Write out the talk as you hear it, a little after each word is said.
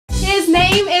his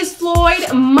name is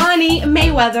Floyd Money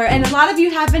Mayweather, and a lot of you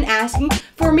have been asking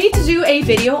for me to do a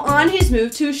video on his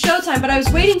move to Showtime, but I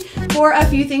was waiting for a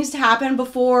few things to happen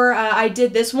before I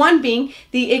did this. One being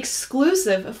the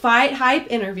exclusive Fight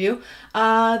Hype interview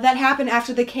that happened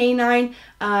after the K9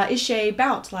 Ishe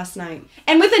bout last night.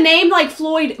 And with a name like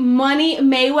Floyd Money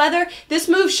Mayweather, this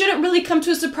move shouldn't really come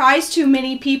to a surprise to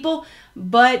many people,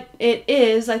 but it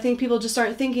is. I think people just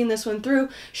aren't thinking this one through.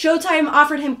 Showtime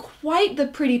offered him quite the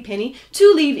pretty penny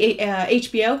to leave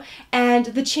HBO and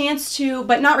the chance to,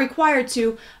 but not required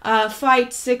to,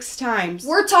 fight 6 times.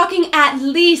 We're talking at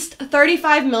least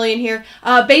 $35 million here,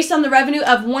 based on the revenue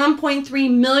of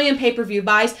 1.3 million pay-per-view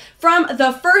buys from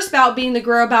the first bout being the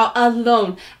Guerrero bout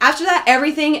alone. After that,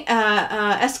 everything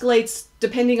escalates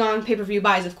depending on pay-per-view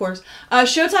buys, of course.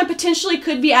 Showtime potentially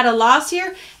could be at a loss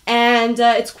here, and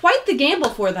it's quite the gamble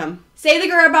for them. Say the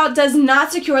Guerrero bout does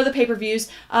not secure the pay-per-views,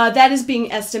 that is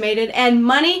being estimated, and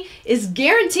money is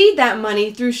guaranteed that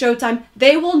money through Showtime.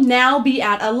 They will now be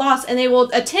at a loss, and they will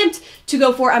attempt to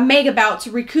go for a mega bout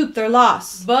to recoup their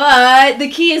loss. But the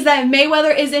key is that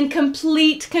Mayweather is in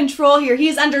complete control here. He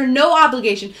is under no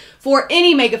obligation for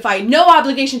any mega fight, no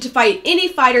obligation to fight any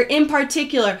fighter in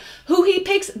particular. Who he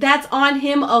picks, that's on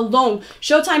him alone.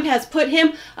 Showtime has put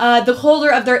him, the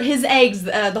holder of his eggs,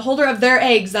 the holder of their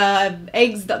eggs,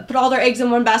 put all their eggs in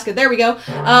one basket. There we go.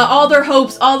 All their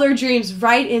hopes, all their dreams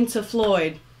right into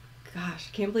Floyd. Gosh,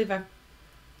 I can't believe I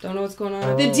don't know what's going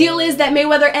on. The deal is that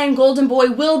Mayweather and Golden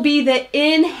Boy will be the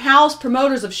in-house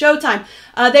promoters of Showtime.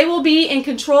 They will be in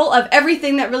control of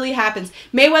everything that really happens.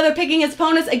 Mayweather picking his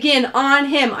opponents, again, on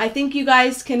him. I think you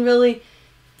guys can really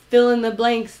fill in the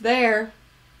blanks there,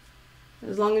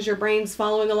 as long as your brain's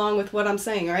following along with what I'm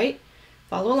saying, right?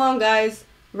 Follow along, guys.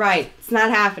 Right, it's not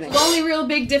happening. The only real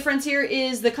big difference here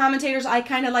is the commentators. I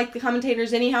kind of like the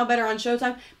commentators anyhow better on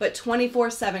Showtime, but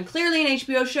 24/7. Clearly an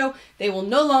HBO show, they will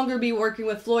no longer be working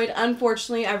with Floyd.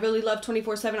 Unfortunately, I really love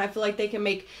 24/7. I feel like they can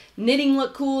make knitting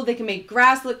look cool, they can make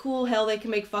grass look cool, hell, they can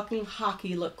make fucking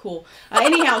hockey look cool.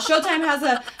 Anyhow, Showtime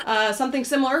has something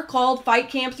similar called Fight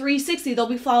Camp 360. They'll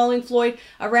be following Floyd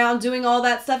around doing all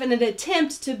that stuff in an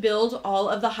attempt to build all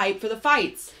of the hype for the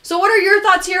fights. So what are your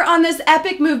thoughts here on this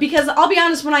epic move? Because I'll be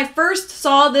honest, when I first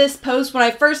saw this post, when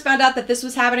I first found out that this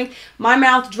was happening, my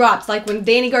mouth dropped. Like when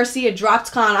Danny Garcia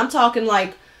dropped Khan. I'm talking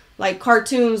like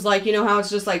cartoons, like, you know how it's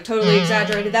just like totally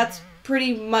exaggerated. That's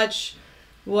pretty much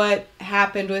what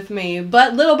happened with me.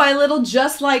 But little by little,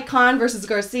 just like Khan versus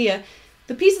Garcia,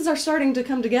 the pieces are starting to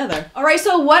come together. Alright,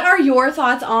 so what are your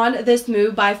thoughts on this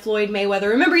move by Floyd Mayweather?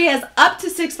 Remember, he has up to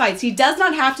 6 fights. He does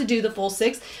not have to do the full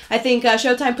 6. I think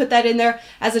Showtime put that in there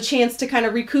as a chance to kind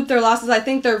of recoup their losses. I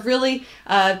think they're really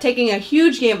taking a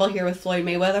huge gamble here with Floyd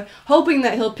Mayweather, hoping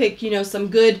that he'll pick, you know, some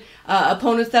good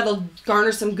opponents that'll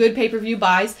garner some good pay-per-view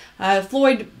buys.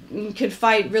 Floyd could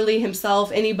fight really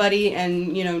himself, anybody,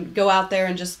 and, you know, go out there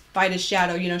and just fight his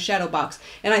shadow, you know, shadow box,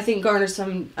 and I think garner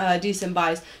some decent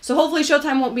buys. So hopefully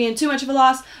Showtime won't be in too much of a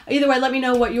loss. Either way, let me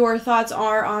know what your thoughts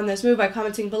are on this move by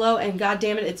commenting below, and god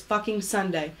damn it, it's fucking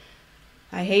Sunday.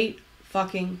 I hate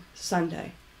fucking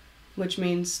Sunday, which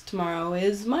means tomorrow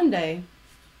is Monday.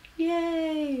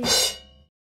 Yay!